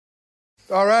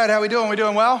All right, how we doing? We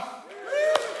doing well?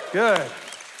 Good.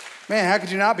 Man, how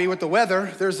could you not be with the weather?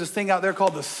 There's this thing out there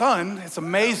called the sun. It's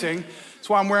amazing. That's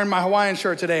why I'm wearing my Hawaiian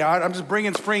shirt today. All right? I'm just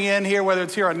bringing spring in here, whether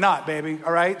it's here or not, baby.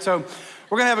 All right? So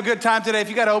we're gonna have a good time today. If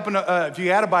you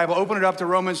had a Bible, open it up to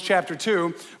Romans chapter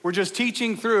 2. We're just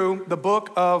teaching through the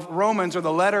book of Romans, or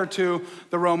the letter to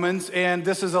the Romans. And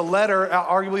this is a letter,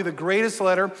 arguably the greatest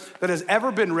letter that has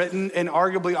ever been written, and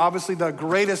arguably, obviously, the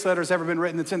greatest letter that's ever been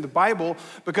written that's in the Bible,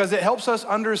 because it helps us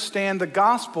understand the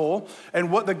gospel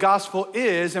and what the gospel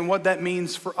is and what that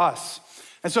means for us.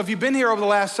 And so if you've been here over the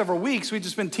last several weeks, we've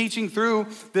just been teaching through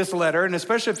this letter, and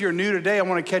especially if you're new today, I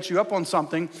want to catch you up on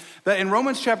something, that in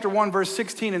Romans chapter 1, verse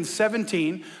 16 and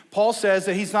 17, Paul says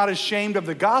that he's not ashamed of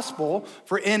the gospel,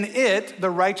 for in it, the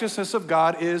righteousness of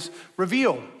God is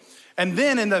revealed. And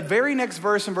then in the very next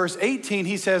verse, in verse 18,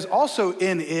 he says, also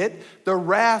in it, the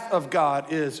wrath of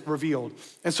God is revealed.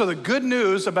 And so the good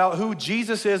news about who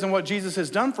Jesus is and what Jesus has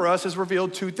done for us is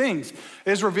revealed two things. It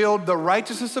has revealed the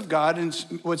righteousness of God,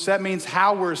 which that means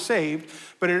how we're saved,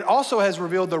 but it also has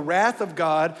revealed the wrath of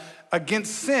God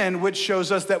against sin, which shows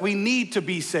us that we need to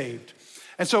be saved.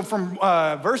 And so from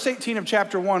verse 18 of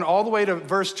chapter 1 all the way to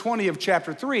verse 20 of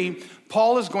chapter 3,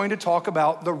 Paul is going to talk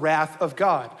about the wrath of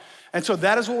God. And so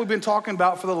that is what we've been talking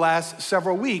about for the last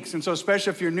several weeks. And so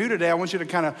especially if you're new today, I want you to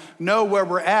kind of know where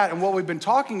we're at and what we've been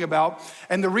talking about.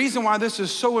 And the reason why this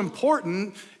is so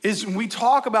important is when we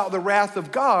talk about the wrath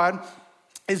of God,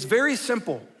 is very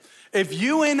simple. If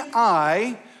you and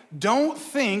I don't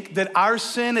think that our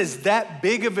sin is that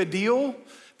big of a deal,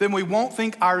 then we won't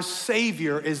think our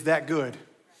Savior is that good.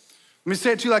 Let me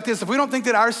say it to you like this. If we don't think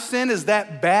that our sin is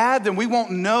that bad, then we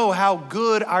won't know how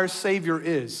good our Savior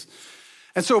is.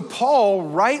 And so Paul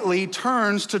rightly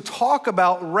turns to talk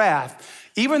about wrath.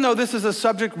 Even though this is a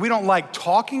subject we don't like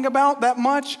talking about that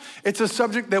much, it's a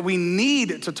subject that we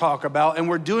need to talk about, and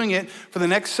we're doing it for the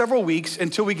next several weeks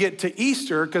until we get to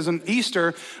Easter, because in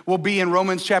Easter will be in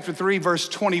Romans chapter 3, verse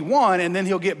 21, and then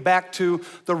he'll get back to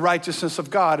the righteousness of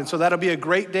God. And so that'll be a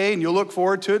great day, and you'll look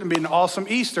forward to it and be an awesome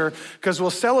Easter, because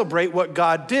we'll celebrate what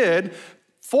God did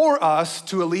for us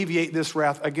to alleviate this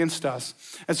wrath against us.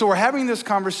 And so we're having this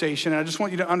conversation, and I just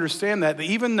want you to understand that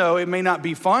even though it may not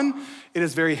be fun, it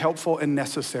is very helpful and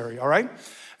necessary, all right?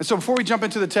 And so before we jump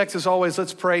into the text, as always,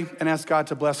 let's pray and ask God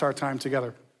to bless our time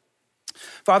together.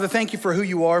 Father, thank you for who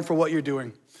you are and for what you're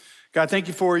doing. God, thank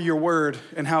you for your word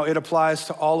and how it applies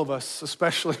to all of us,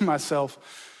 especially myself.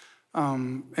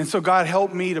 And so God,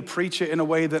 help me to preach it in a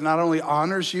way that not only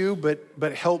honors you,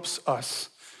 but helps us.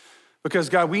 Because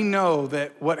God, we know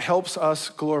that what helps us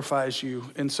glorifies you.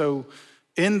 And so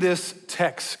in this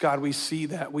text, God, we see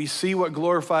that. We see what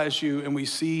glorifies you, and we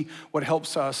see what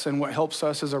helps us, and what helps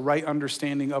us is a right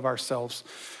understanding of ourselves.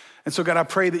 And so God, I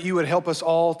pray that you would help us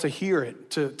all to hear it,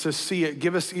 to see it.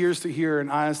 Give us ears to hear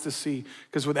and eyes to see,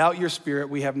 because without your spirit,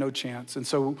 we have no chance. And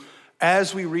so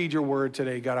as we read your word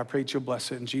today, God, I pray that you'll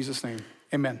bless it. In Jesus' name,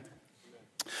 amen.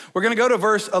 We're gonna go to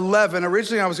verse 11.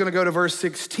 Originally, I was gonna go to verse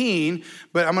 16,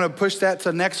 but I'm gonna push that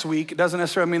to next week. It doesn't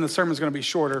necessarily mean the sermon's gonna be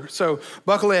shorter, so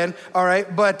buckle in, all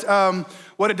right? But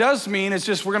what it does mean is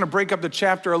just we're gonna break up the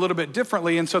chapter a little bit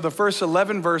differently, and so the first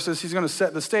 11 verses, he's gonna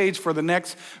set the stage for the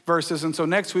next verses, and so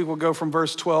next week we'll go from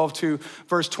verse 12 to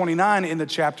verse 29 in the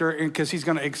chapter, because he's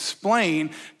gonna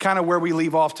explain kind of where we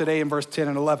leave off today in verse 10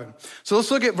 and 11. So let's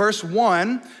look at verse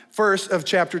 1 first of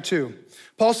chapter 2.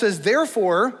 Paul says,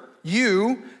 therefore,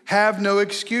 you have no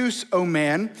excuse, O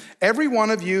man, every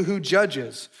one of you who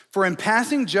judges. For in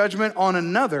passing judgment on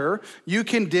another, you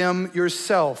condemn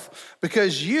yourself,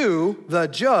 because you, the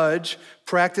judge,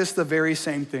 practice the very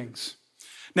same things.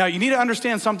 Now, you need to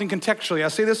understand something contextually. I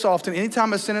say this often.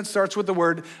 Anytime a sentence starts with the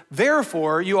word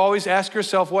therefore, you always ask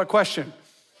yourself what question?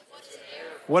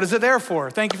 What is it there for?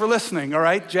 Thank you for listening, all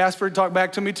right? Jasper, talk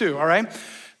back to me too, all right?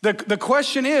 The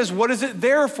question is, what is it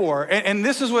there for? And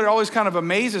this is what always kind of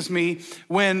amazes me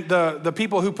when the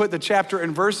people who put the chapter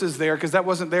and verses there, because that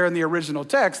wasn't there in the original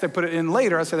text, they put it in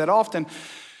later, I say that often.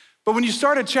 But when you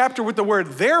start a chapter with the word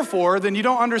therefore, then you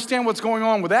don't understand what's going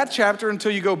on with that chapter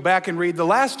until you go back and read the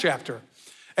last chapter.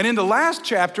 And in the last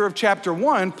chapter of chapter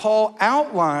 1, Paul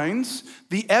outlines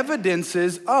the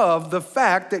evidences of the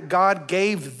fact that God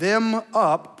gave them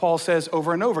up. Paul says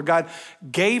over and over, God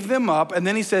gave them up. And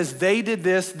then he says, they did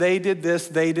this, they did this,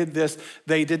 they did this,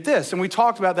 they did this. And we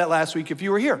talked about that last week if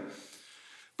you were here.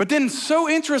 But then so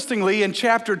interestingly, in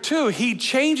chapter 2, he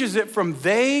changes it from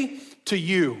they to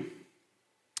you.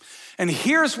 And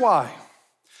here's why.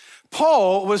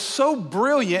 Paul was so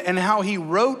brilliant in how he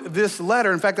wrote this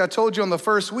letter. In fact, I told you on the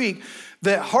first week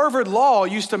that Harvard Law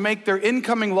used to make their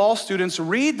incoming law students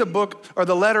read the book or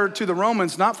the letter to the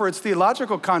Romans, not for its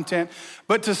theological content,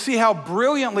 but to see how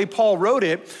brilliantly Paul wrote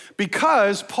it,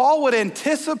 because Paul would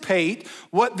anticipate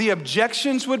what the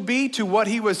objections would be to what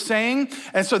he was saying.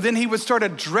 And so then he would start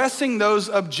addressing those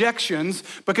objections,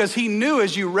 because he knew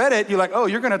as you read it, you're like, oh,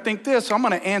 you're gonna think this, so I'm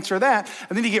gonna answer that.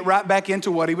 And then you get right back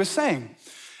into what he was saying.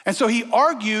 And so he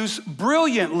argues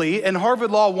brilliantly, and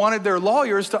Harvard Law wanted their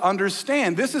lawyers to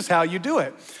understand this is how you do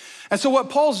it. And so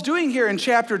what Paul's doing here in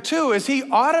chapter 2 is he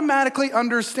automatically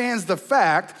understands the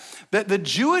fact that the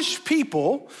Jewish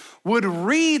people would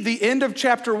read the end of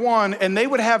chapter 1 and they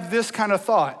would have this kind of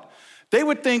thought. They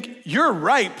would think, you're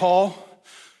right, Paul.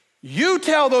 You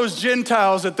tell those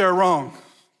Gentiles that they're wrong.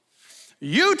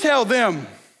 You tell them.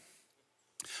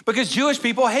 Because Jewish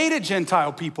people hated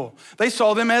Gentile people. They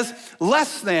saw them as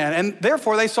less than, and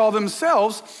therefore they saw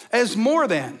themselves as more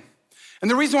than. And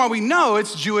the reason why we know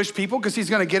it's Jewish people, because he's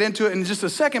gonna get into it in just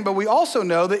a second, but we also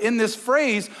know that in this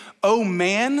phrase, oh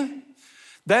man,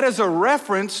 that is a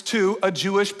reference to a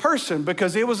Jewish person,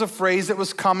 because it was a phrase that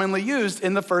was commonly used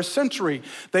in the first century.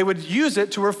 They would use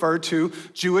it to refer to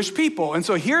Jewish people. And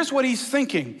so here's what he's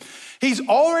thinking. He's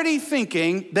already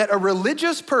thinking that a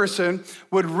religious person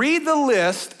would read the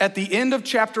list at the end of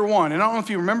chapter 1. And I don't know if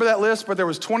you remember that list, but there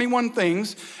was 21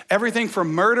 things, everything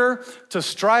from murder to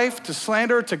strife to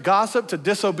slander to gossip to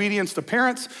disobedience to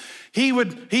parents. He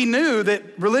knew that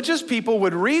religious people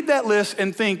would read that list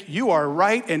and think, you are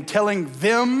right in telling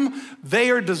them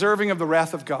they are deserving of the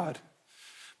wrath of God.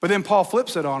 But then Paul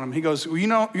flips it on him. He goes, well, you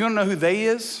wanna know who they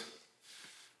is?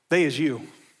 They is you.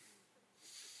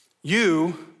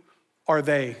 You are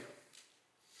they.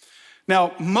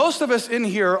 Now, most of us in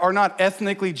here are not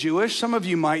ethnically Jewish. Some of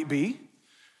you might be.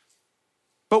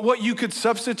 But what you could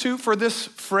substitute for this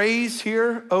phrase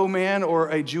here, oh man, or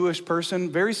a Jewish person,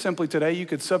 very simply today, you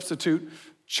could substitute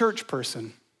church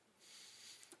person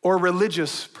or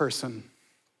religious person.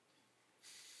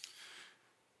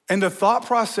 And the thought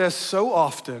process so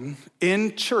often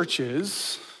in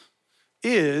churches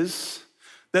is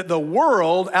that the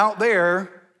world out there,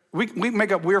 we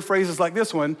make up weird phrases like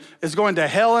this one, is going to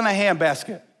hell in a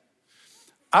handbasket.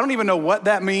 I don't even know what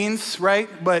that means, right?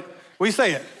 But we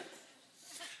say it.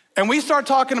 And we start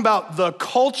talking about the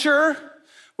culture.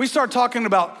 We start talking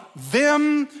about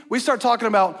them. We start talking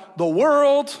about the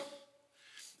world.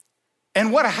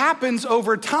 And what happens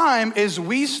over time is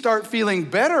we start feeling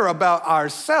better about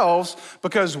ourselves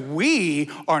because we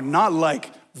are not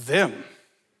like them.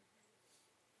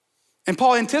 And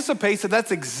Paul anticipates that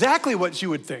that's exactly what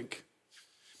you would think.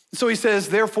 So he says,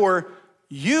 therefore,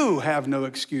 you have no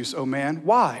excuse, oh man.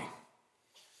 Why?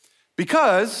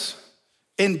 Because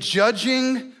in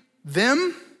judging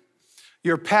them,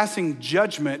 you're passing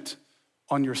judgment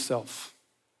on yourself.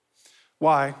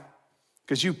 Why?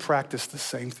 Because you practice the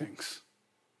same things.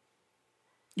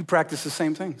 You practice the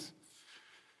same things.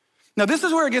 Now, this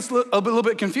is where it gets a little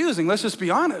bit confusing. Let's just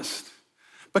be honest.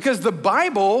 Because the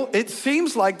Bible, it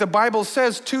seems like the Bible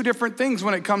says two different things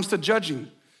when it comes to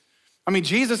judging. I mean,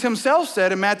 Jesus himself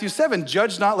said in Matthew 7,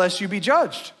 judge not lest you be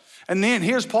judged. And then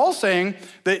here's Paul saying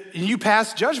that you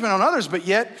pass judgment on others, but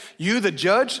yet you, the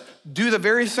judge, do the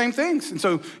very same things. And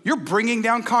so you're bringing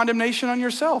down condemnation on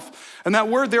yourself. And that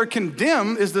word there,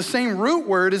 condemn, is the same root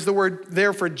word as the word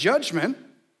there for judgment.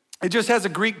 It just has a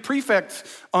Greek prefix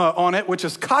on it, which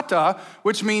is kata,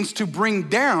 which means to bring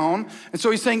down. And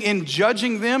so he's saying in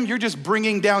judging them, you're just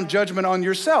bringing down judgment on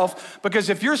yourself. Because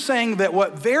if you're saying that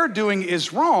what they're doing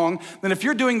is wrong, then if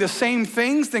you're doing the same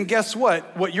things, then guess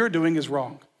what? What you're doing is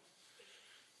wrong.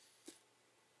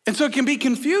 And so it can be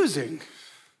confusing.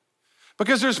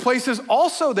 Because there's places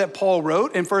also that Paul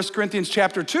wrote in 1 Corinthians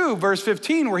chapter 2, verse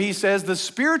 15, where he says, the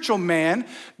spiritual man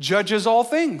judges all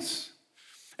things.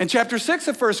 In chapter 6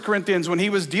 of 1 Corinthians, when he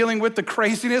was dealing with the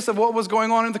craziness of what was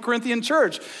going on in the Corinthian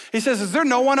church, he says, is there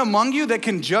no one among you that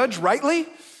can judge rightly?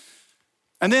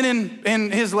 And then in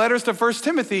his letters to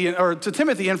Timothy in 1 and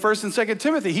 2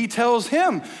 Timothy, he tells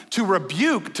him to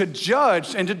rebuke, to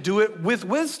judge, and to do it with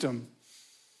wisdom.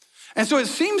 And so it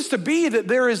seems to be that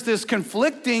there is this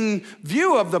conflicting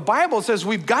view of the Bible. It says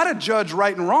we've got to judge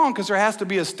right and wrong because there has to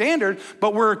be a standard,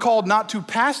 but we're called not to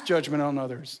pass judgment on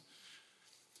others.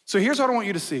 So here's what I want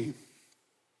you to see.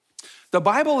 The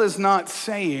Bible is not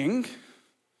saying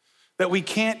that we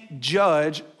can't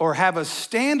judge or have a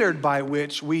standard by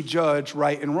which we judge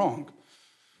right and wrong.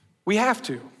 We have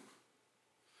to.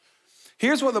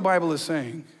 Here's what the Bible is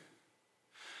saying.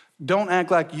 Don't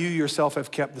act like you yourself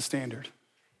have kept the standard.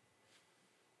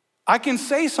 I can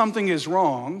say something is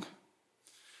wrong,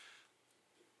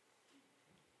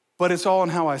 but it's all in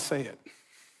how I say it.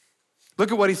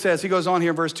 Look at what he says. He goes on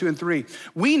here in verse 2 and 3.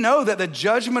 We know that the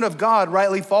judgment of God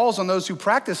rightly falls on those who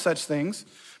practice such things.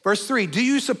 Verse 3, do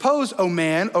you suppose, O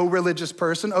man, O religious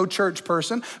person, O church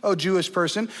person, O Jewish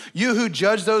person, you who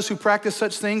judge those who practice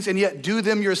such things and yet do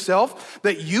them yourself,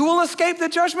 that you will escape the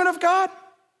judgment of God?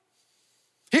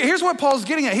 Here's what Paul's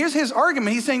getting at. Here's his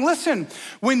argument. He's saying, listen,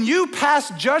 when you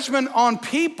pass judgment on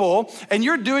people and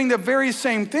you're doing the very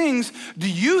same things, do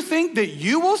you think that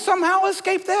you will somehow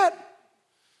escape that?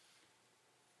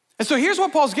 And so here's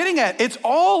what Paul's getting at. It's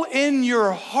all in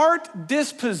your heart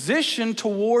disposition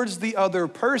towards the other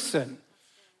person.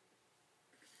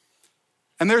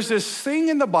 And there's this thing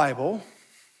in the Bible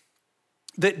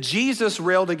that Jesus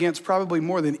railed against probably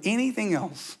more than anything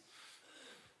else.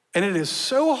 And it is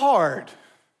so hard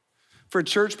for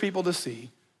church people to see,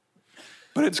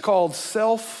 but it's called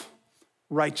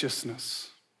self-righteousness.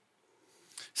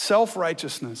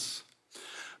 Self-righteousness.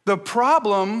 The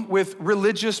problem with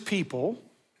religious people,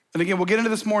 and again, we'll get into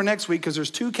this more next week because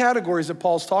there's two categories that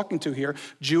Paul's talking to here: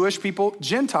 Jewish people,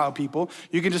 Gentile people.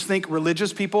 You can just think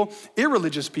religious people,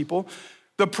 irreligious people.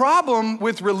 The problem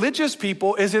with religious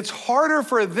people is it's harder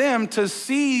for them to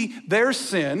see their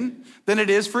sin than it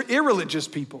is for irreligious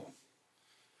people.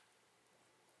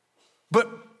 But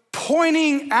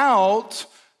pointing out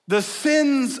the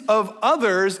sins of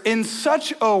others in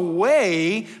such a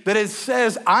way that it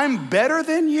says, I'm better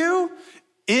than you,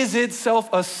 is itself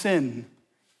a sin.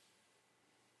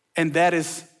 And that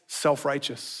is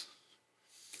self-righteous.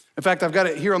 In fact, I've got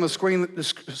it here on the screen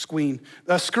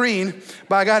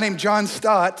by a guy named John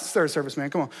Stott, third service man,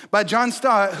 come on, by John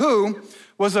Stott, who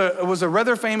was a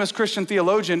rather famous Christian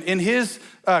theologian. In his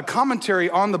commentary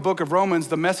on the book of Romans,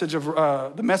 the message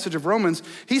of Romans,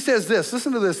 he says this,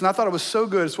 listen to this, and I thought it was so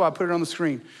good, that's why I put it on the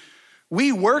screen.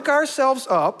 We work ourselves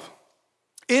up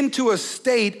into a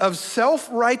state of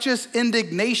self-righteous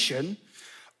indignation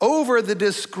over the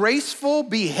disgraceful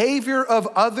behavior of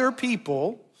other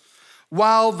people,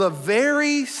 while the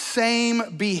very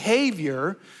same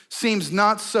behavior seems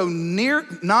not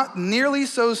nearly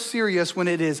so serious when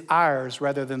it is ours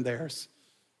rather than theirs.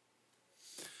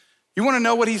 You wanna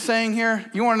know what he's saying here?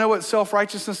 You wanna know what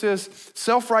self-righteousness is?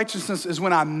 Self-righteousness is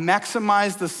when I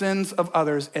maximize the sins of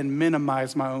others and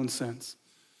minimize my own sins.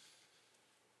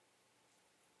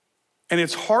 And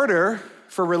it's harder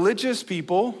for religious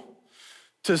people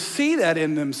to see that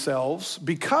in themselves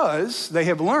because they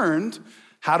have learned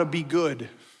how to be good.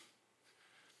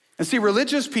 And see,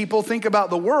 religious people think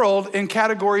about the world in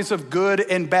categories of good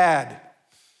and bad.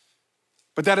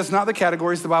 But that is not the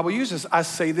categories the Bible uses. I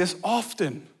say this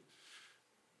often.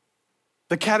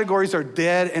 The categories are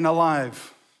dead and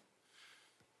alive.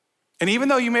 And even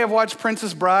though you may have watched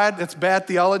Princess Bride, that's bad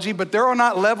theology, but there are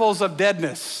not levels of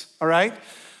deadness, all right?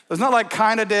 There's not like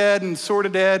kind of dead and sort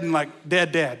of dead and like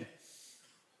dead.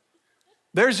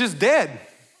 There's just dead.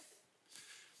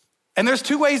 And there's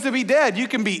two ways to be dead. You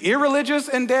can be irreligious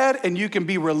and dead, and you can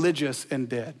be religious and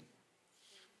dead.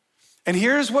 And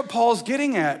here's what Paul's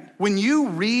getting at. When you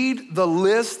read the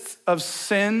list of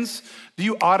sins, do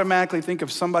you automatically think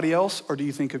of somebody else or do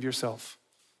you think of yourself?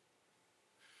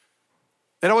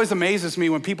 It always amazes me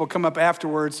when people come up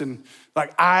afterwards and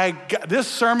like, this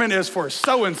sermon is for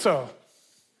so-and-so.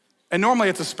 And normally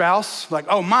it's a spouse, like,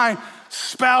 oh, my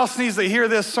spouse needs to hear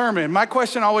this sermon. My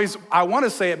question always, I want to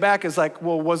say it back, is like,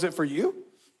 well, was it for you?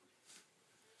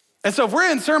 And so if we're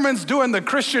in sermons doing the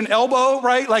Christian elbow,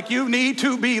 right? Like you need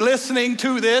to be listening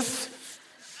to this.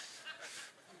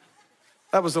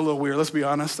 That was a little weird, let's be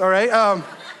honest, all right?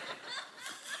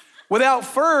 Without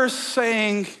first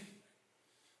saying,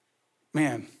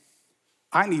 man,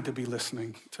 I need to be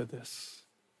listening to this.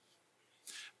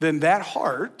 Then that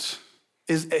heart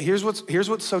here's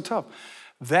what's so tough.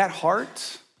 That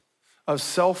heart of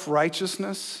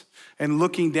self-righteousness and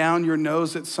looking down your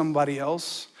nose at somebody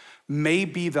else may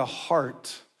be the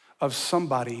heart of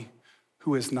somebody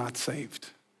who is not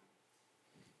saved.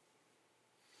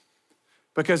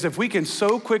 Because if we can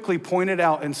so quickly point it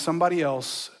out in somebody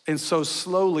else and so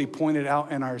slowly point it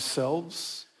out in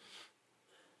ourselves,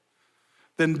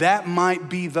 then that might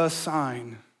be the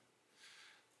sign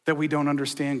that we don't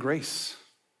understand grace.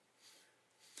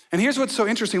 And here's what's so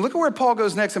interesting. Look at where Paul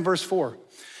goes next in verse 4.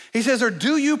 He says, or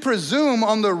do you presume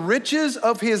on the riches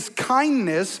of his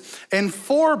kindness and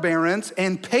forbearance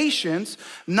and patience,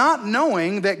 not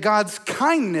knowing that God's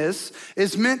kindness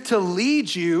is meant to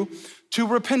lead you to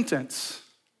repentance?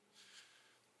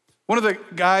 One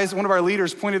of our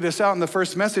leaders pointed this out in the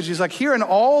first message. He's like, here in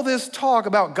all this talk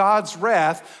about God's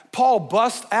wrath, Paul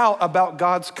busts out about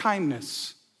God's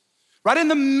kindness. Right in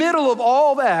the middle of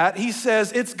all that, he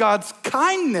says it's God's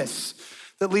kindness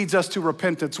that leads us to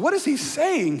repentance. What is he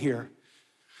saying here?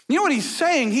 You know what he's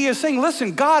saying? He is saying,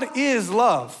 listen, God is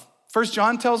love. 1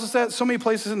 John tells us that. So many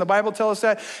places in the Bible tell us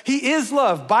that. He is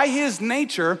love. By his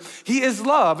nature, he is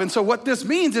love. And so what this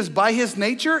means is by his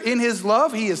nature, in his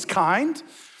love, he is kind.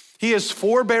 He is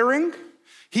forbearing.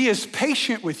 He is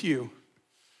patient with you.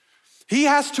 He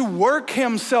has to work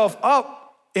himself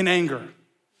up in anger.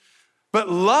 But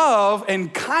love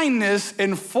and kindness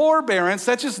and forbearance,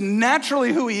 that's just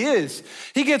naturally who he is.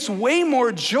 He gets way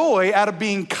more joy out of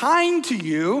being kind to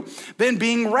you than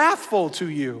being wrathful to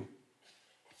you.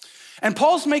 And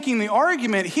Paul's making the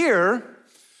argument here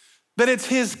that it's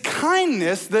his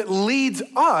kindness that leads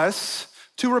us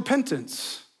to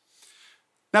repentance.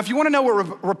 Now, if you want to know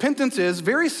what repentance is,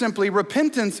 very simply,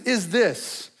 repentance is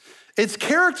this. It's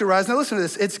characterized, now listen to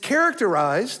this, it's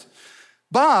characterized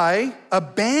by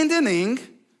abandoning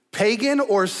pagan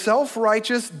or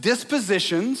self-righteous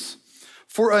dispositions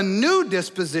for a new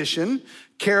disposition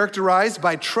characterized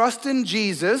by trust in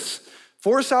Jesus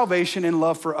for salvation and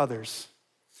love for others.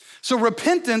 So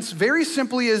repentance very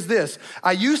simply is this.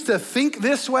 I used to think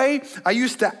this way, I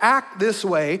used to act this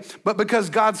way, but because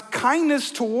God's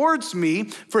kindness towards me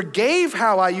forgave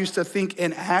how I used to think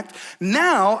and act,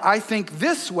 now I think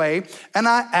this way and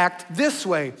I act this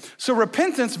way. So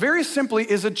repentance very simply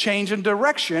is a change in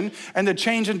direction, and the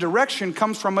change in direction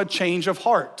comes from a change of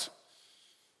heart.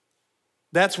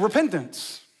 That's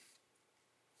repentance.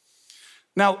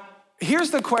 Now, here's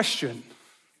the question.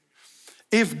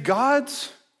 If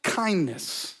God's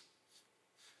kindness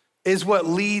is what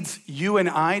leads you and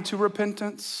I to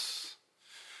repentance,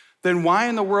 then why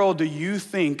in the world do you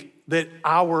think that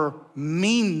our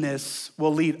meanness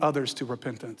will lead others to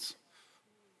repentance?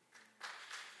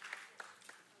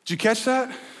 Did you catch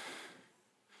that?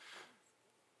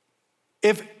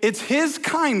 If it's his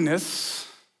kindness,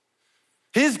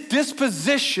 his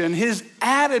disposition, his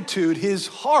attitude, his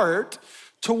heart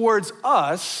towards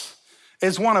us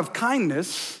is one of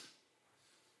kindness,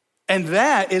 and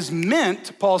that is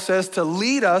meant, Paul says, to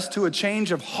lead us to a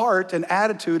change of heart and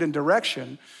attitude and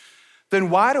direction, then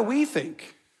why do we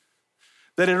think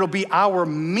that it'll be our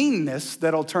meanness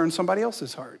that'll turn somebody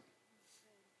else's heart?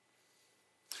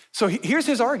 So here's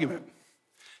his argument.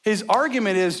 His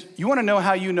argument is, you wanna know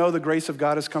how you know the grace of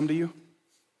God has come to you?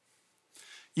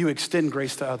 You extend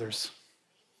grace to others.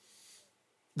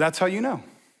 That's how you know.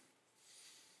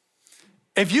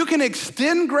 If you can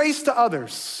extend grace to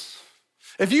others,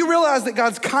 if you realize that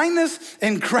God's kindness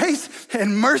and grace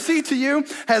and mercy to you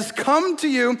has come to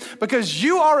you because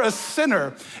you are a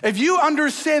sinner, if you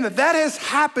understand that that has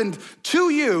happened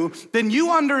to you, then you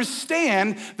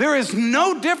understand there is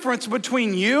no difference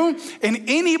between you and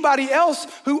anybody else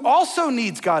who also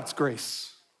needs God's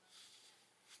grace.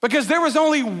 Because there was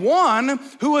only one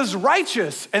who was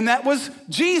righteous, and that was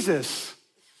Jesus.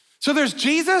 So there's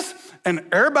Jesus and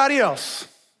everybody else.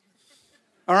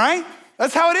 All right?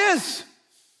 That's how it is.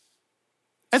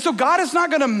 And so God is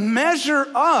not gonna measure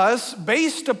us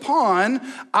based upon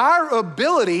our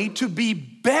ability to be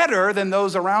better than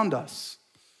those around us.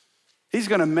 He's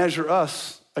gonna measure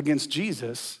us against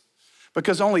Jesus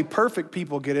because only perfect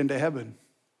people get into heaven.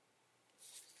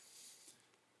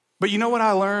 But you know what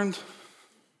I learned?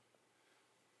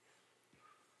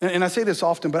 And I say this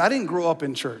often, but I didn't grow up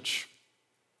in church.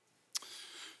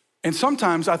 And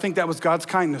sometimes I think that was God's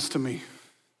kindness to me.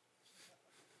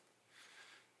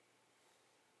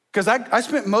 Because I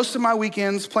spent most of my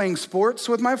weekends playing sports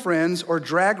with my friends or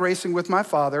drag racing with my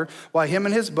father while him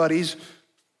and his buddies,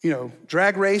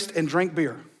 drag raced and drank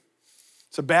beer.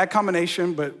 It's a bad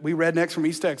combination, but we rednecks from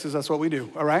East Texas, that's what we do,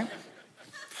 all right?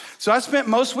 So I spent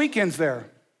most weekends there.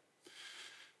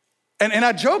 And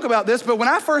I joke about this, but when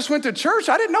I first went to church,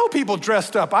 I didn't know people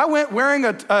dressed up. I went wearing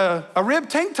a ribbed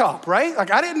tank top, right?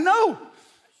 Like I didn't know.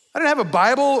 I didn't have a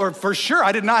Bible, or for sure,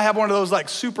 I did not have one of those like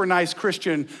super nice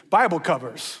Christian Bible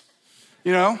covers,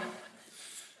 And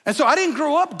so I didn't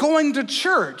grow up going to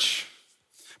church,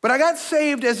 but I got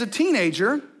saved as a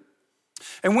teenager.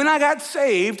 And when I got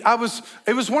saved,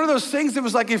 it was one of those things that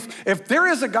was like, if there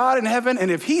is a God in heaven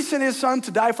and if he sent his son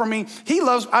to die for me,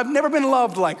 I've never been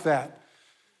loved like that.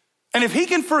 And if he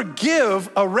can forgive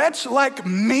a wretch like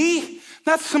me,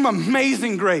 that's some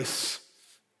amazing grace.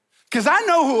 Because I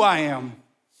know who I am.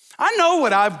 I know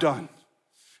what I've done.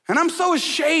 And I'm so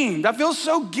ashamed. I feel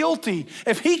so guilty.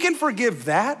 If he can forgive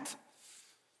that.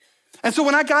 And so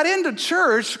when I got into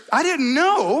church, I didn't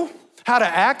know how to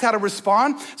act, how to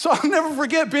respond. So I'll never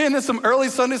forget being in some early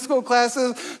Sunday school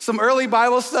classes, some early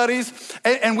Bible studies,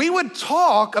 and we would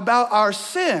talk about our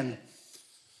sin.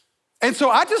 And so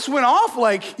I just went off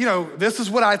like, this is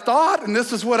what I thought and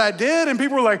this is what I did. And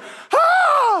people were like,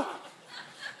 ah!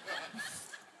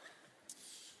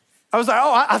 I was like,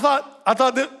 oh, I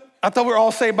thought we were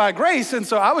all saved by grace, and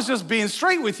so I was just being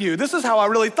straight with you. This is how I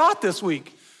really thought this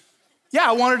week. Yeah,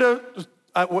 I wanted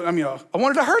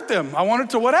to hurt them. I wanted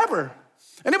to whatever.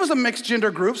 And it was a mixed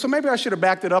gender group, so maybe I should have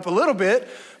backed it up a little bit.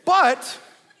 But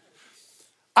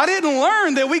I didn't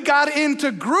learn that we got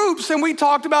into groups and we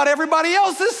talked about everybody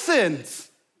else's sins.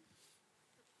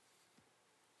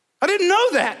 I didn't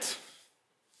know that.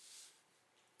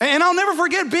 And I'll never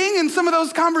forget being in some of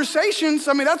those conversations.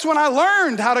 I mean, that's when I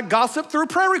learned how to gossip through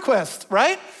prayer requests,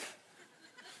 right?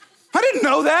 I didn't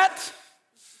know that.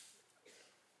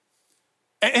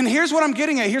 And here's what I'm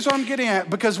getting at.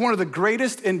 Because one of the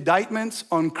greatest indictments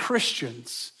on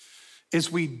Christians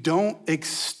is we don't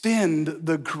extend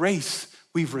the grace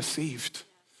we've received.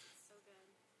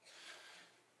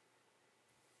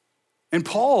 And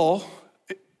Paul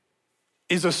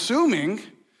is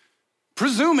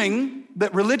presuming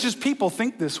that religious people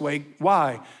think this way.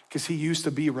 Why? Because he used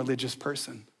to be a religious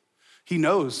person. He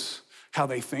knows how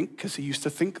they think because he used to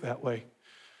think that way.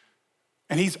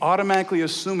 And he's automatically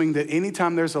assuming that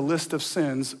anytime there's a list of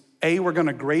sins, A, we're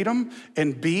gonna grade them,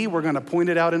 and B, we're gonna point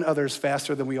it out in others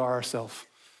faster than we are ourselves.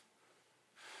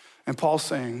 And Paul's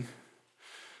saying,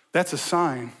 that's a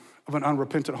sign of an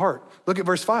unrepentant heart. Look at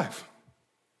verse 5.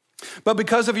 But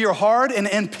because of your hard and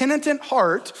impenitent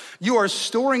heart, you are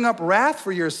storing up wrath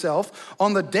for yourself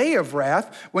on the day of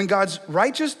wrath when God's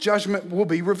righteous judgment will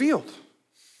be revealed.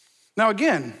 Now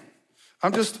again,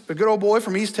 I'm just a good old boy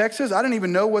from East Texas. I didn't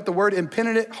even know what the word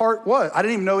impenitent heart was. I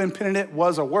didn't even know impenitent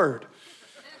was a word.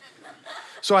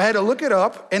 So I had to look it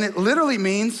up, and it literally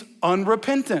means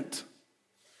unrepentant.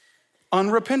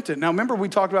 Unrepentant. Now remember, we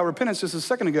talked about repentance just a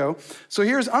second ago. So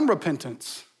here's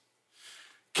unrepentance.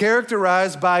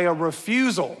 Characterized by a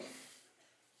refusal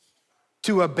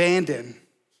to abandon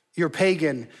your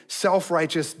pagan,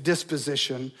 self-righteous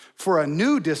disposition for a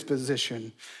new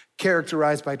disposition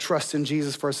characterized by trust in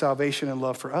Jesus for salvation and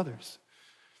love for others.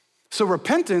 So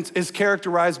repentance is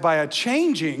characterized by a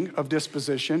changing of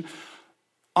disposition.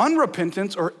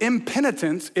 Unrepentance or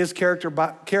impenitence is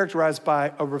characterized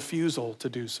by a refusal to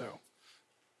do so.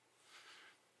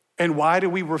 And why do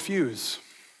we refuse?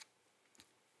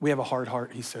 We have a hard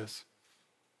heart, he says.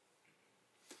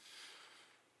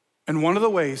 And one of the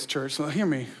ways, church, so hear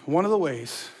me, one of the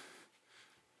ways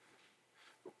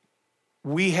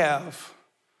we have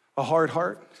a hard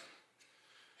heart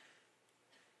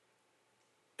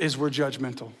is we're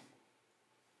judgmental.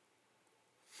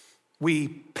 We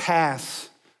pass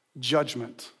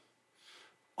judgment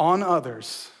on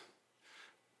others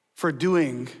for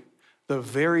doing the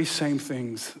very same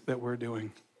things that we're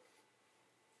doing.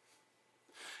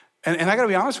 And I gotta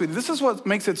be honest with you, this is what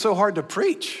makes it so hard to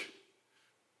preach.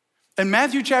 In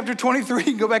Matthew chapter 23, you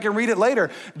can go back and read it later,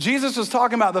 Jesus was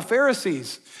talking about the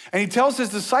Pharisees, and he tells his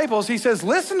disciples, he says,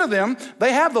 listen to them,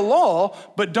 they have the law,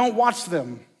 but don't watch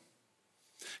them.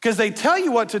 Because they tell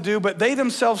you what to do, but they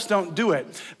themselves don't do it.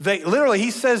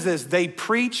 He says this, they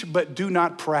preach, but do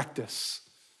not practice.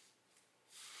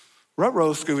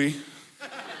 Ruh-roh, Scooby.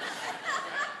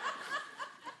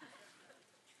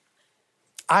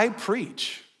 I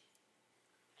preach.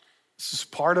 This is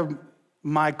part of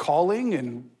my calling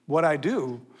and what I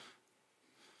do.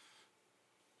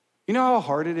 You know how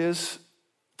hard it is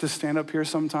to stand up here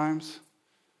sometimes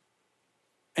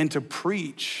and to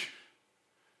preach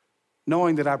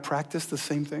knowing that I practice the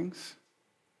same things?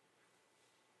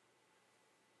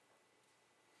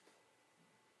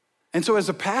 And so as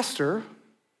a pastor,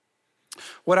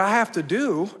 what I have to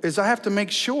do is I have to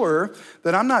make sure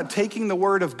that I'm not taking the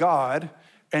word of God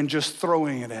and just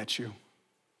throwing it at you.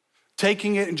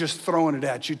 Taking it and just throwing it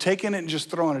at you. Taking it and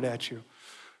just throwing it at you.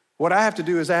 What I have to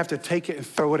do is I have to take it and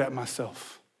throw it at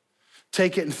myself.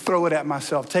 Take it and throw it at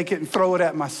myself. Take it and throw it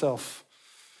at myself.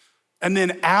 And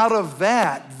then out of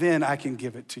that, then I can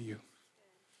give it to you.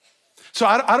 So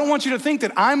I don't want you to think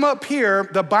that I'm up here,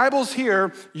 the Bible's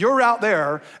here, you're out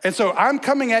there, and so I'm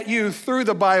coming at you through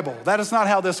the Bible. That is not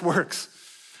how this works.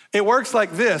 It works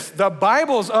like this. The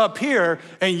Bible's up here,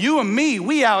 and you and me,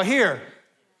 we out here.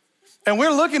 And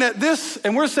we're looking at this,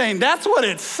 and we're saying, that's what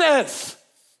it says.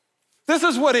 This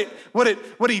is what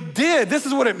he did. This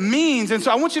is what it means. And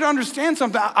so I want you to understand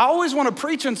something. I always want to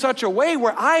preach in such a way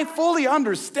where I fully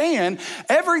understand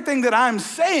everything that I'm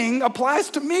saying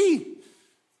applies to me.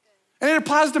 And it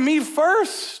applies to me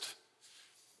first.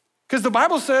 Because the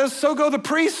Bible says, so go the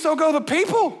priests, so go the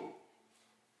people.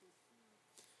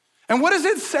 And what does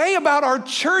it say about our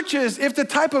churches if the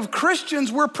type of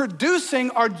Christians we're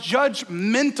producing are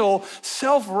judgmental,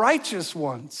 self-righteous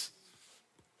ones?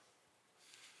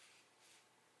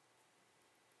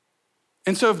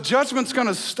 And so if judgment's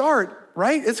gonna start,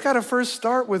 right, it's gotta first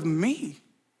start with me.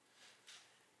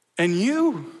 And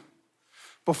you,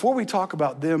 before we talk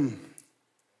about them,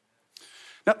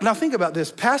 now think about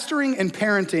this. Pastoring and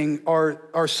parenting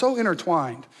are so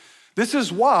intertwined. This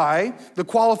is why the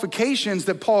qualifications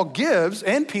that Paul gives,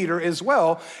 and Peter as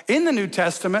well, in the New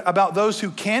Testament about those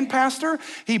who can pastor,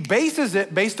 he bases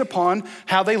it based upon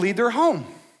how they lead their home.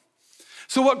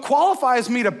 So what qualifies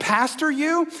me to pastor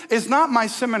you is not my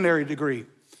seminary degree.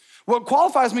 What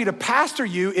qualifies me to pastor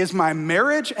you is my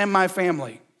marriage and my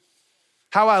family.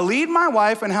 How I lead my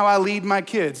wife and how I lead my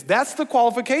kids. That's the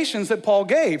qualifications that Paul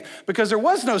gave because there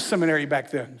was no seminary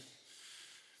back then.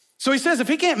 So he says if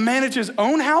he can't manage his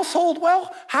own household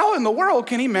well, how in the world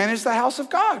can he manage the house of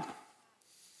God?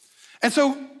 And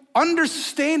so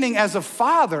understanding as a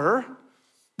father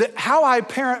that how I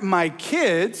parent my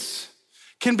kids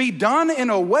can be done in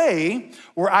a way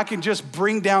where I can just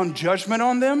bring down judgment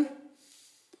on them,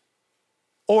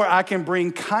 or I can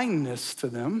bring kindness to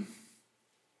them,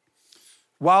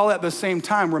 while at the same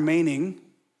time remaining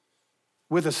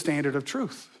with a standard of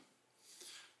truth.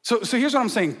 So here's what I'm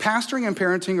saying. Pastoring and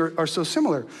parenting are so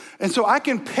similar. And so I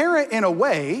can parent in a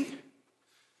way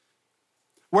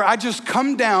where I just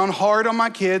come down hard on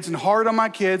my kids and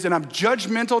I'm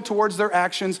judgmental towards their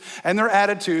actions and their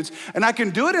attitudes. And I can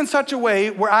do it in such a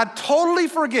way where I totally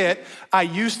forget I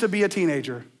used to be a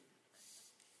teenager.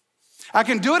 I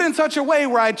can do it in such a way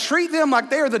where I treat them like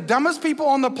they are the dumbest people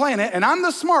on the planet and I'm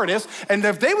the smartest, and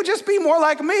if they would just be more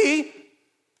like me.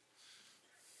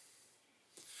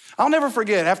 I'll never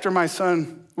forget after my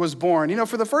son was born,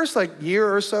 for the first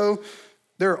year or so,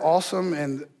 they're awesome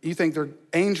and you think they're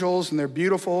angels and they're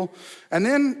beautiful. And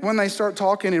then when they start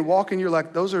talking and walking, you're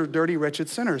like, those are dirty, wretched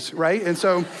sinners, right? And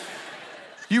so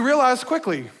you realize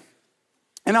quickly,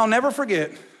 and I'll never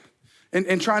forget,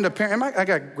 in trying to parent, I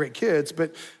got great kids,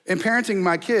 but in parenting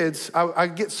my kids, I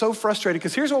get so frustrated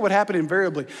because here's what would happen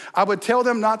invariably. I would tell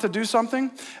them not to do something,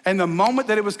 and the moment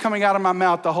that it was coming out of my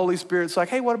mouth, the Holy Spirit's like,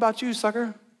 hey, what about you,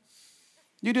 sucker?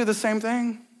 You do the same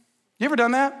thing? You ever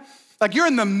done that? You're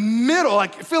in the middle,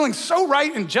 feeling so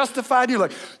right and justified, and you're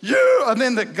like, yeah, and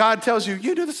then God tells you,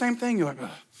 you do the same thing. You're like, ugh.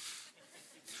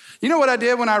 You know what I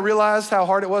did when I realized how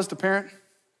hard it was to parent?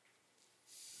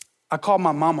 I called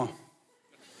my mama.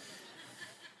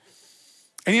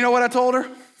 And you know what I told her?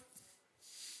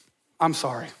 I'm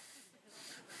sorry.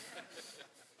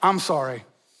 I'm sorry.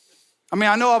 I mean,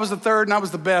 I know I was the third and I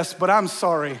was the best, but I'm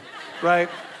sorry, right?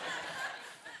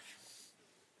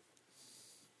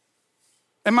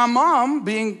 And my mom,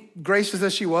 being gracious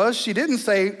as she was, she didn't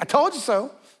say, I told you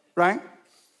so, right?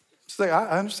 She's like,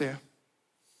 I understand.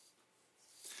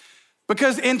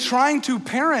 Because in trying to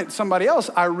parent somebody else,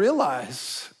 I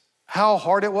realized how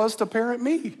hard it was to parent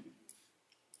me.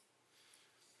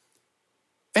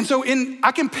 And so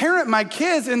I can parent my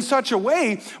kids in such a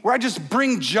way where I just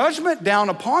bring judgment down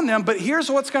upon them, but here's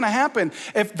what's gonna happen.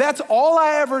 If that's all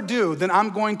I ever do, then I'm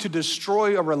going to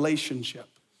destroy a relationship.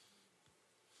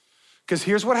 Because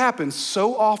here's what happens.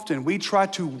 So often we try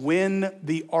to win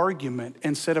the argument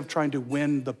instead of trying to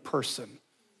win the person.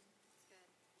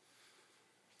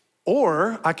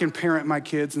 Or I can parent my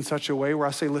kids in such a way where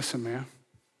I say, listen, man,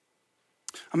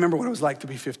 I remember what it was like to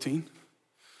be 15.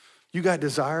 You got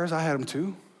desires, I had them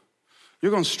too.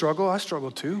 You're gonna struggle, I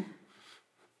struggled too.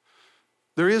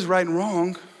 There is right and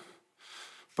wrong,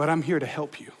 but I'm here to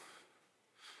help you,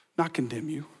 not condemn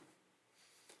you.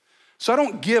 So I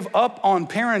don't give up on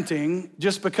parenting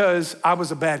just because I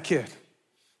was a bad kid.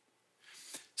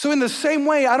 So in the same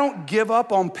way, I don't give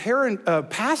up on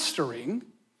pastoring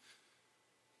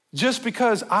just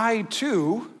because I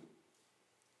too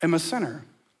am a sinner.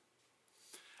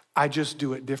 I just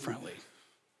do it differently.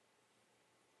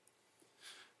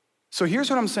 So here's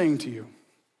what I'm saying to you.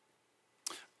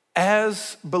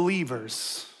 As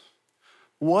believers,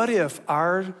 what if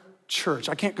our church,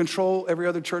 I can't control every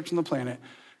other church on the planet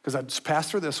because I just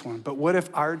pastor this one, but what if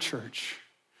our church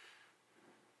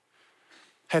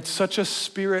had such a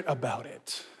spirit about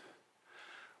it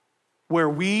where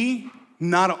we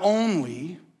not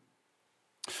only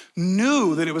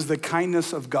knew that it was the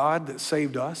kindness of God that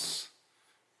saved us,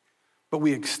 but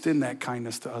we extend that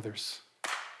kindness to others.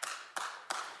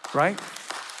 Right?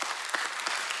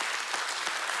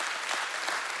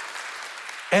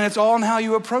 And it's all in how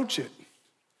you approach it.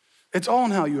 It's all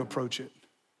in how you approach it.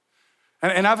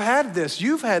 And I've had this,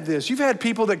 you've had this. You've had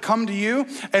people that come to you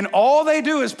and all they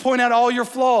do is point out all your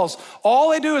flaws. All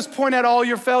they do is point out all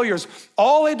your failures.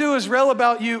 All they do is rail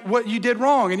about you, what you did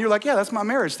wrong. And you're like, yeah, that's my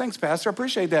marriage. Thanks, Pastor, I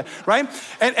appreciate that, right?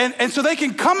 And so they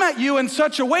can come at you in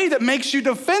such a way that makes you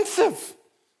defensive.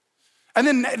 And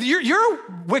then you're a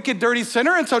wicked, dirty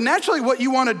sinner. And so naturally what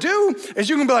you want to do is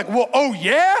you can be like, well, oh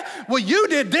yeah? Well, you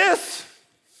did this.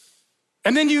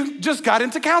 And then you just got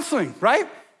into counseling, right?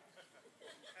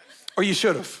 Or you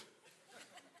should have.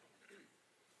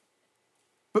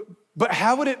 But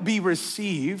how would it be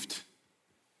received?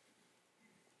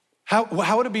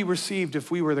 How would it be received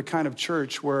if we were the kind of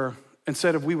church where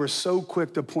instead of we were so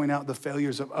quick to point out the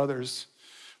failures of others,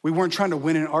 we weren't trying to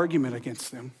win an argument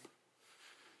against them.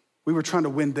 We were trying to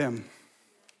win them.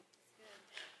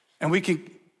 And we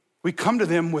come to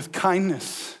them with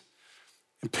kindness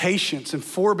and patience and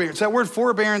forbearance. That word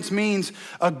forbearance means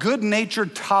a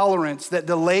good-natured tolerance that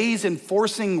delays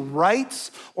enforcing rights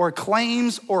or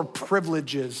claims or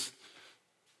privileges.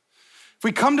 If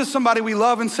we come to somebody we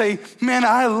love and say, man,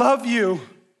 I love you.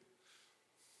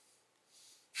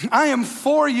 I am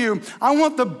for you. I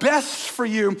want the best for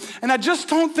you. And I just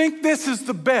don't think this is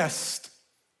the best.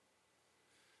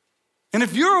 And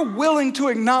if you're willing to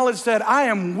acknowledge that, I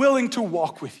am willing to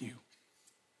walk with you.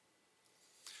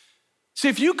 See,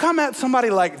 if you come at somebody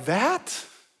like that,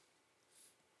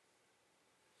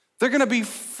 they're gonna be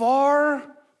far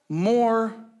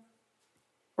more,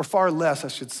 or far less, I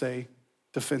should say,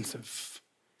 defensive,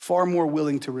 far more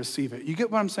willing to receive it. You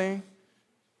get what I'm saying?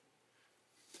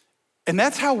 And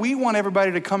that's how we want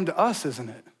everybody to come to us, isn't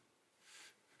it?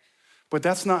 But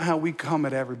that's not how we come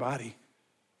at everybody.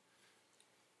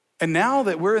 And now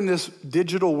that we're in this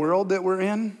digital world that we're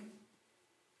in,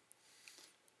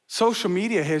 social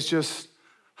media has just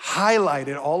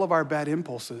highlighted all of our bad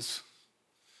impulses.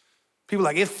 People are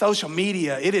like, it's social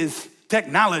media, it is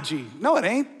technology. No, it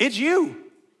ain't, it's you.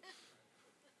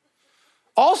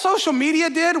 All social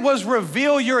media did was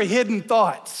reveal your hidden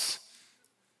thoughts.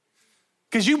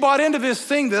 Because you bought into this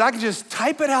thing that I can just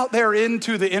type it out there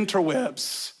into the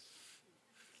interwebs.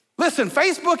 Listen,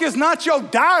 Facebook is not your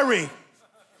diary.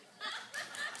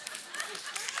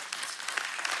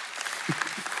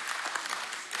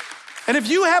 And if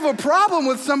you have a problem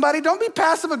with somebody, don't be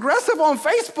passive aggressive on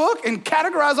Facebook and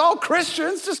categorize all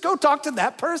Christians. Just go talk to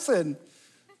that person.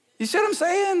 You see what I'm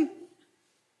saying?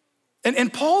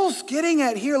 And Paul's getting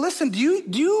at here, listen, do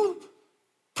you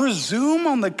presume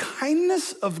on the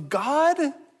kindness of God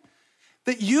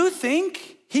that you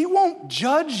think he won't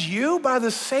judge you by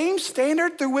the same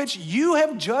standard through which you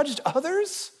have judged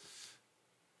others?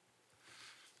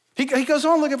 He goes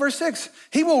on, look at verse 6.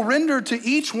 He will render to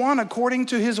each one according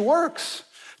to his works.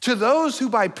 To those who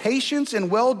by patience and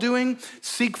well-doing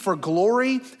seek for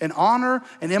glory and honor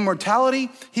and immortality,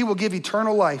 he will give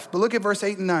eternal life. But look at verse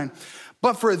 8 and 9.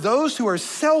 But for those who are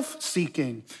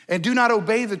self-seeking and do not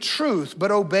obey the truth,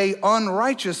 but obey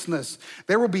unrighteousness,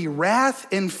 there will be wrath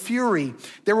and fury.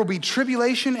 There will be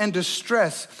tribulation and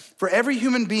distress for every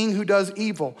human being who does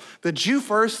evil, the Jew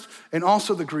first and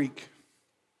also the Greek.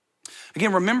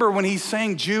 Again, remember when he's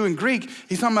saying Jew and Greek,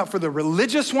 he's talking about for the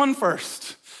religious one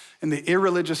first and the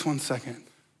irreligious one second.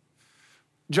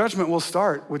 Judgment will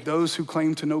start with those who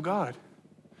claim to know God.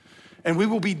 And we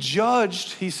will be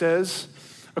judged, he says,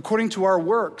 according to our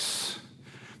works.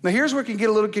 Now here's where it can get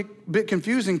a little bit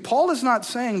confusing. Paul is not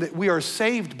saying that we are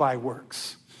saved by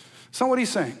works. That's not what he's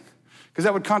saying, because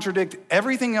that would contradict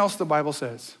everything else the Bible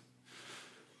says.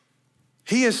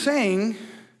 He is saying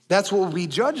that's what we'll be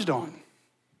judged on.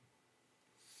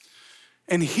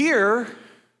 And here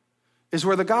is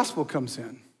where the gospel comes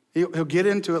in. He'll get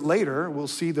into it later. We'll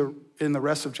see in the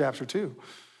rest of chapter 2.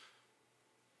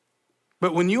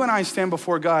 But when you and I stand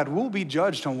before God, we'll be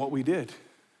judged on what we did.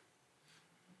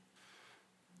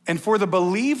 And for the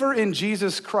believer in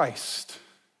Jesus Christ,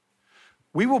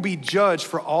 we will be judged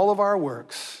for all of our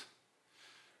works,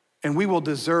 and we will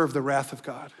deserve the wrath of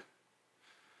God.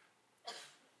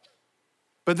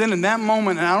 But then in that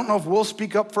moment, and I don't know if we'll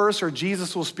speak up first or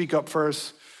Jesus will speak up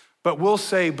first, but we'll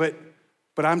say, but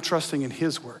I'm trusting in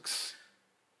his works.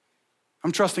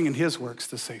 I'm trusting in his works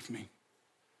to save me.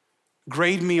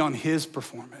 Grade me on his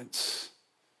performance,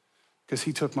 because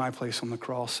he took my place on the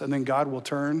cross. And then God will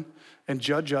turn and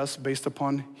judge us based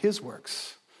upon his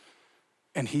works.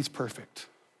 And he's perfect.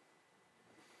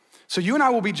 So you and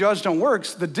I will be judged on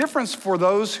works. The difference for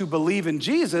those who believe in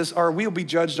Jesus are we'll be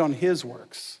judged on his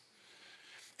works.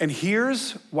 And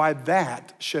here's why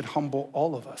that should humble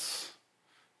all of us.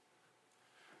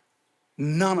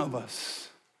 None of us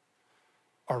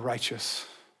are righteous.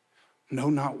 No,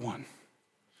 not one.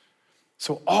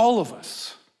 So all of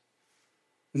us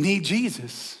need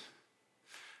Jesus.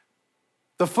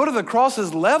 The foot of the cross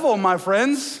is level, my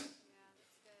friends.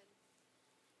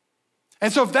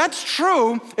 And so if that's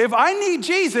true, if I need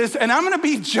Jesus and I'm gonna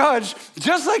be judged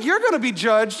just like you're gonna be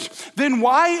judged, then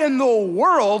why in the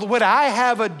world would I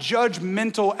have a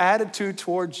judgmental attitude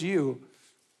towards you?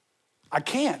 I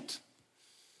can't.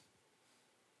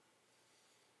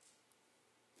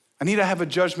 I need to have a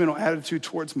judgmental attitude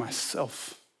towards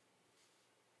myself.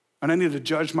 And I need to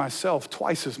judge myself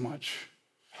twice as much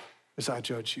as I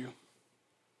judge you.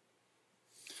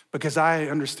 Because I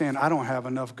understand I don't have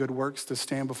enough good works to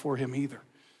stand before him either.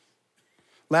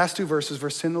 Last two verses,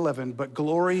 verse 10 and 11, but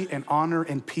glory and honor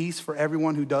and peace for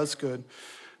everyone who does good,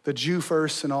 the Jew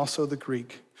first and also the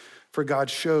Greek, for God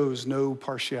shows no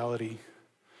partiality.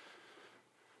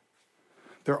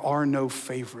 There are no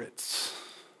favorites.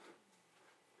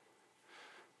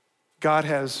 God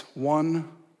has one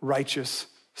righteous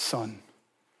son,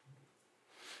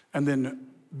 and then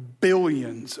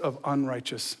billions of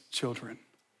unrighteous children.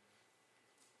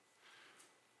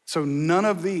 So none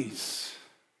of these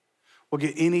will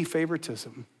get any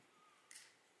favoritism.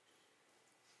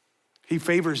 He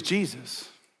favors Jesus.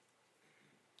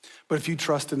 But if you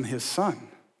trust in his son,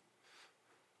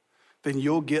 then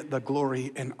you'll get the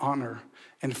glory and honor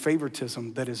and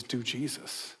favoritism that is due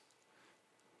Jesus.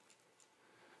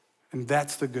 And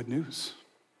that's the good news.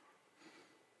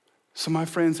 So my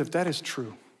friends, if that is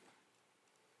true,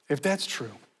 if that's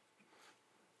true,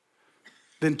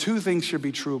 then two things should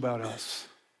be true about us.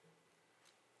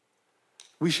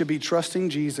 We should be trusting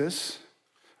Jesus,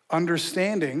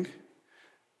 understanding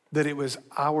that it was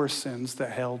our sins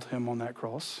that held him on that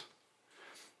cross.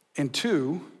 And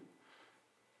two,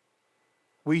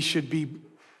 we should be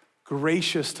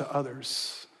gracious to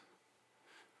others,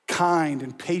 kind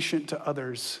and patient to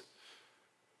others,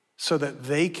 so that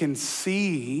they can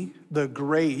see the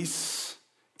grace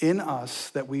in us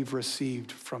that we've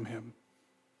received from him.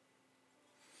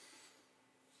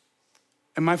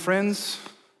 And my friends,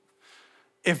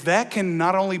 if that can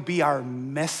not only be our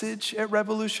message at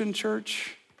Revolution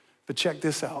Church, but check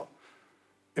this out,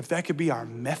 if that could be our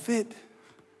method,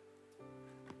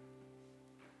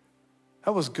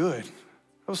 that was good.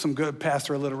 That was some good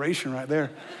pastor alliteration right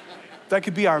there. That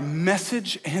could be our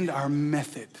message and our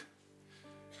method.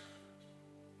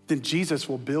 Then Jesus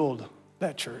will build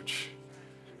that church,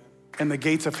 and the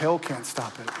gates of hell can't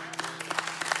stop it.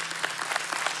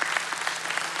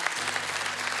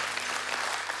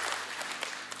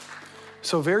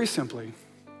 So very simply,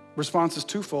 response is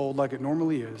twofold like it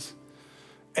normally is.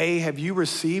 A, have you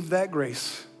received that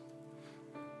grace?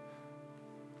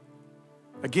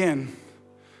 Again,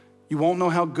 you won't know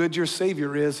how good your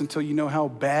Savior is until you know how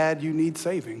bad you need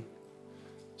saving.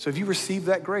 So have you received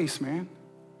that grace, man?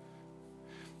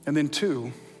 And then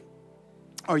two,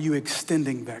 are you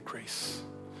extending that grace?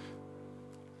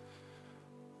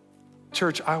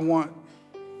 Church, I want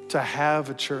to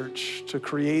have a church, to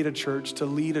create a church, to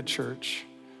lead a church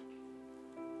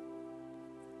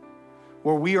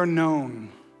where we are known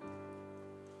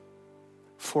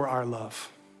for our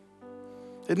love.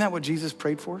 Isn't that what Jesus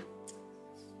prayed for?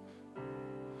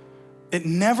 It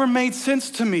never made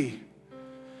sense to me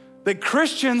that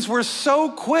Christians were so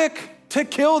quick to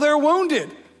kill their wounded.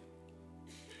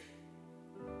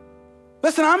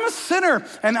 Listen, I'm a sinner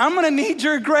and I'm gonna need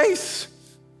your grace.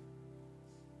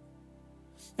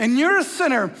 And you're a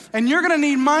sinner and you're gonna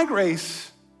need my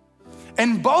grace.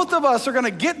 And both of us are gonna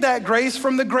get that grace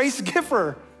from the grace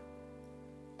giver.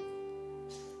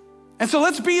 And so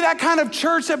let's be that kind of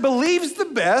church that believes the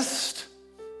best,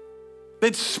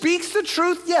 that speaks the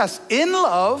truth, yes, in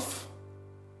love,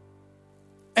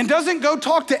 and doesn't go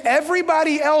talk to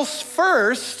everybody else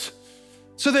first,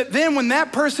 so that then when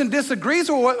that person disagrees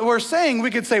with what we're saying, we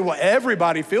could say, well,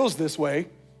 everybody feels this way.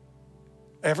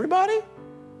 Everybody?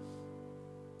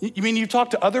 You mean you talk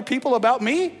to other people about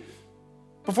me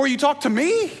before you talk to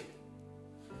me?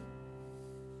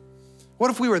 What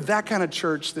if we were that kind of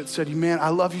church that said, man, I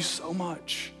love you so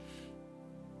much.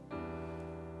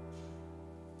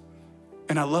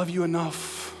 And I love you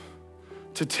enough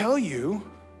to tell you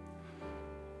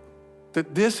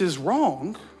that this is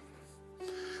wrong,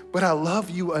 but I love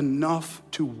you enough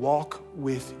to walk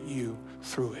with you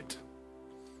through it.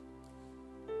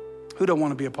 Who don't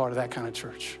want to be a part of that kind of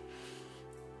church?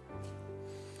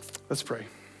 Let's pray.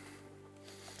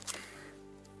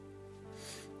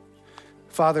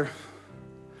 Father,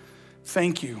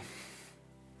 thank you.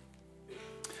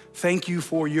 Thank you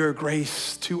for your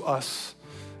grace to us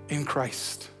in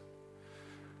Christ.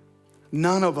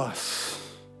 None of us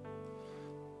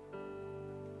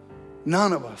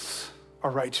are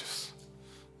righteous.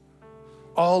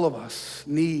 All of us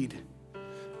need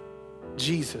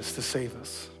Jesus to save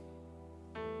us.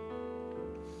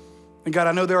 And God,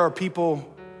 I know there are people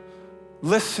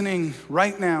listening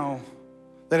right now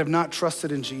that have not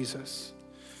trusted in Jesus.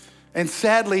 And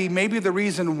sadly, maybe the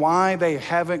reason why they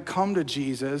haven't come to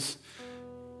Jesus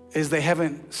is they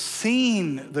haven't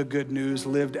seen the good news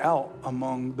lived out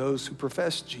among those who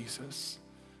profess Jesus.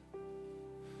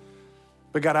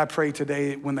 But God, I pray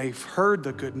today when they've heard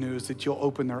the good news that you'll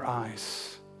open their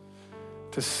eyes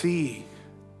to see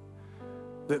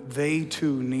that they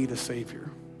too need a Savior.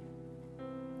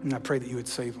 And I pray that you would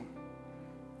save them.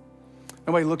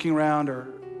 Nobody looking around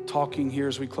or talking here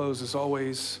as we close, as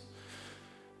always.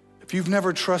 If you've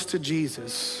never trusted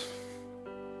Jesus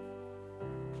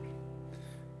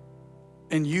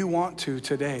and you want to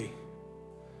today,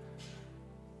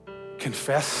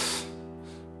 confess,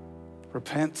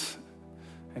 repent,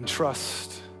 and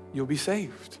trust, you'll be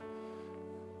saved.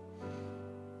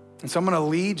 And so I'm gonna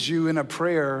lead you in a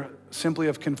prayer simply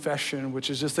of confession, which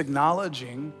is just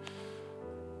acknowledging.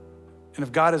 And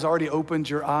if God has already opened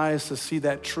your eyes to see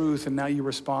that truth and now you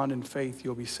respond in faith,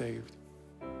 you'll be saved.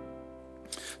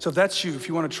 So if that's you, if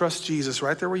you want to trust Jesus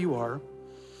right there where you are,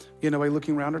 again, nobody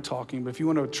looking around or talking, but if you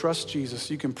want to trust Jesus,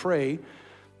 you can pray,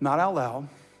 not out loud,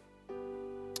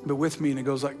 but with me, and it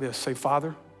goes like this. Say,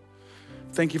 Father,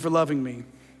 thank you for loving me,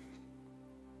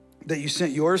 that you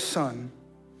sent your Son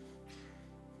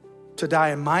to die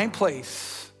in my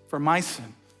place for my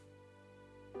sin.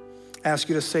 I ask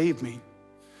you to save me.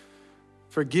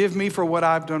 Forgive me for what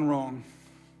I've done wrong.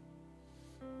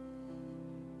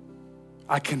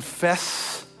 I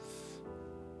confess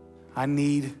I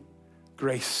need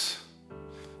grace.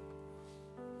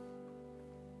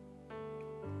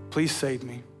 Please save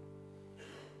me.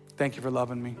 Thank you for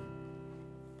loving me.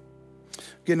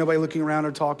 Again, nobody looking around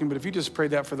or talking, but if you just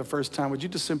prayed that for the first time, would you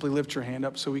just simply lift your hand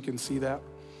up so we can see that?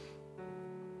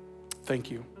 Thank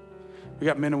you. We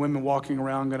got men and women walking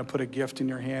around, gonna put a gift in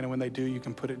your hand, and when they do, you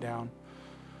can put it down.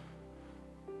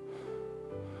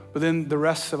 But then the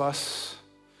rest of us,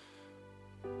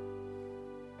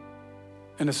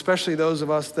 and especially those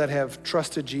of us that have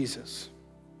trusted Jesus,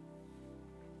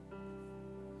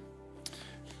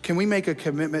 can we make a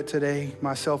commitment today,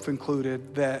 myself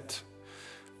included, that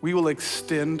we will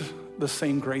extend the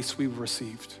same grace we've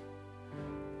received?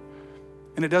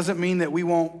 And it doesn't mean that we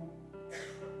won't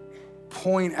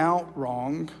point out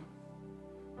wrong,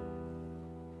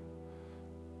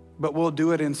 but we'll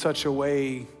do it in such a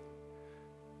way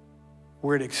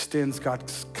where it extends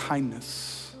God's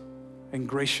kindness and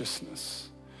graciousness.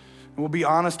 And we'll be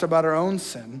honest about our own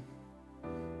sin.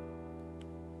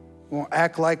 We won't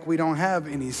act like we don't have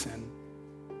any sin.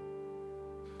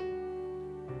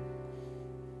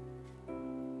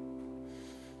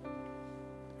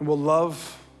 And we'll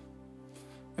love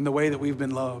in the way that we've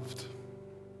been loved.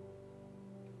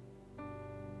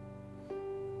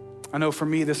 I know for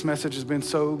me, this message has been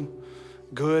so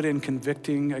good and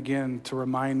convicting, again, to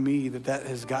remind me that that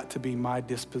has got to be my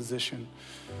disposition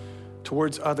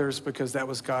towards others, because that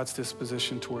was God's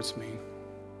disposition towards me.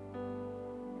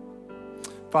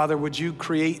 Father, would you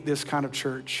create this kind of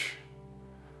church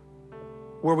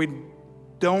where we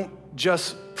don't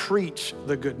just preach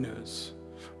the good news.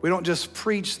 We don't just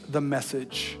preach the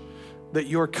message that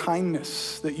your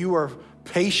kindness, that you are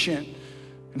patient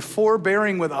and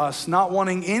forbearing with us, not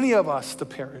wanting any of us to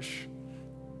perish.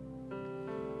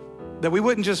 That we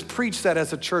wouldn't just preach that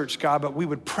as a church, God, but we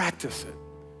would practice it.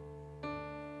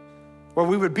 Where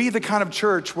we would be the kind of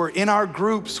church where in our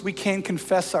groups we can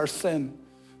confess our sin.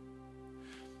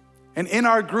 And in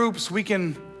our groups we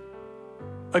can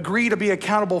agree to be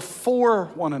accountable for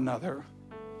one another,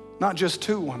 not just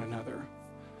to one another.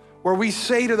 Where we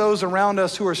say to those around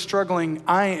us who are struggling,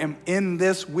 I am in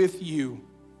this with you.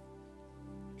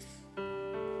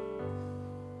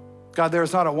 God,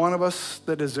 there's not a one of us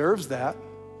that deserves that.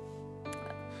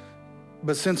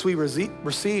 But since we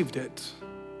received it,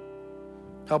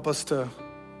 help us to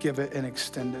give it and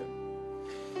extend it.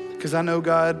 Because I know,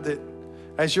 God, that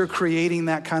as you're creating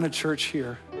that kind of church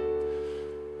here,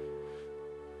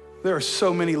 there are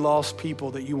so many lost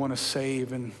people that you want to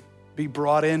save and be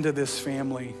brought into this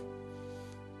family.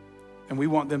 And we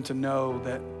want them to know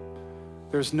that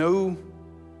there's no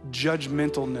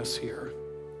judgmentalness here,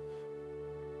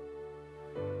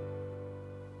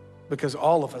 because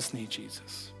all of us need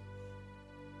Jesus.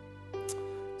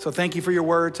 So thank you for your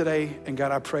word today. And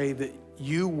God, I pray that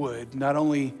you would not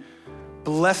only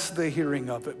bless the hearing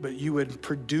of it, but you would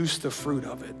produce the fruit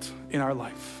of it in our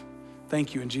life.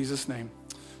 Thank you in Jesus' name,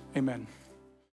 amen.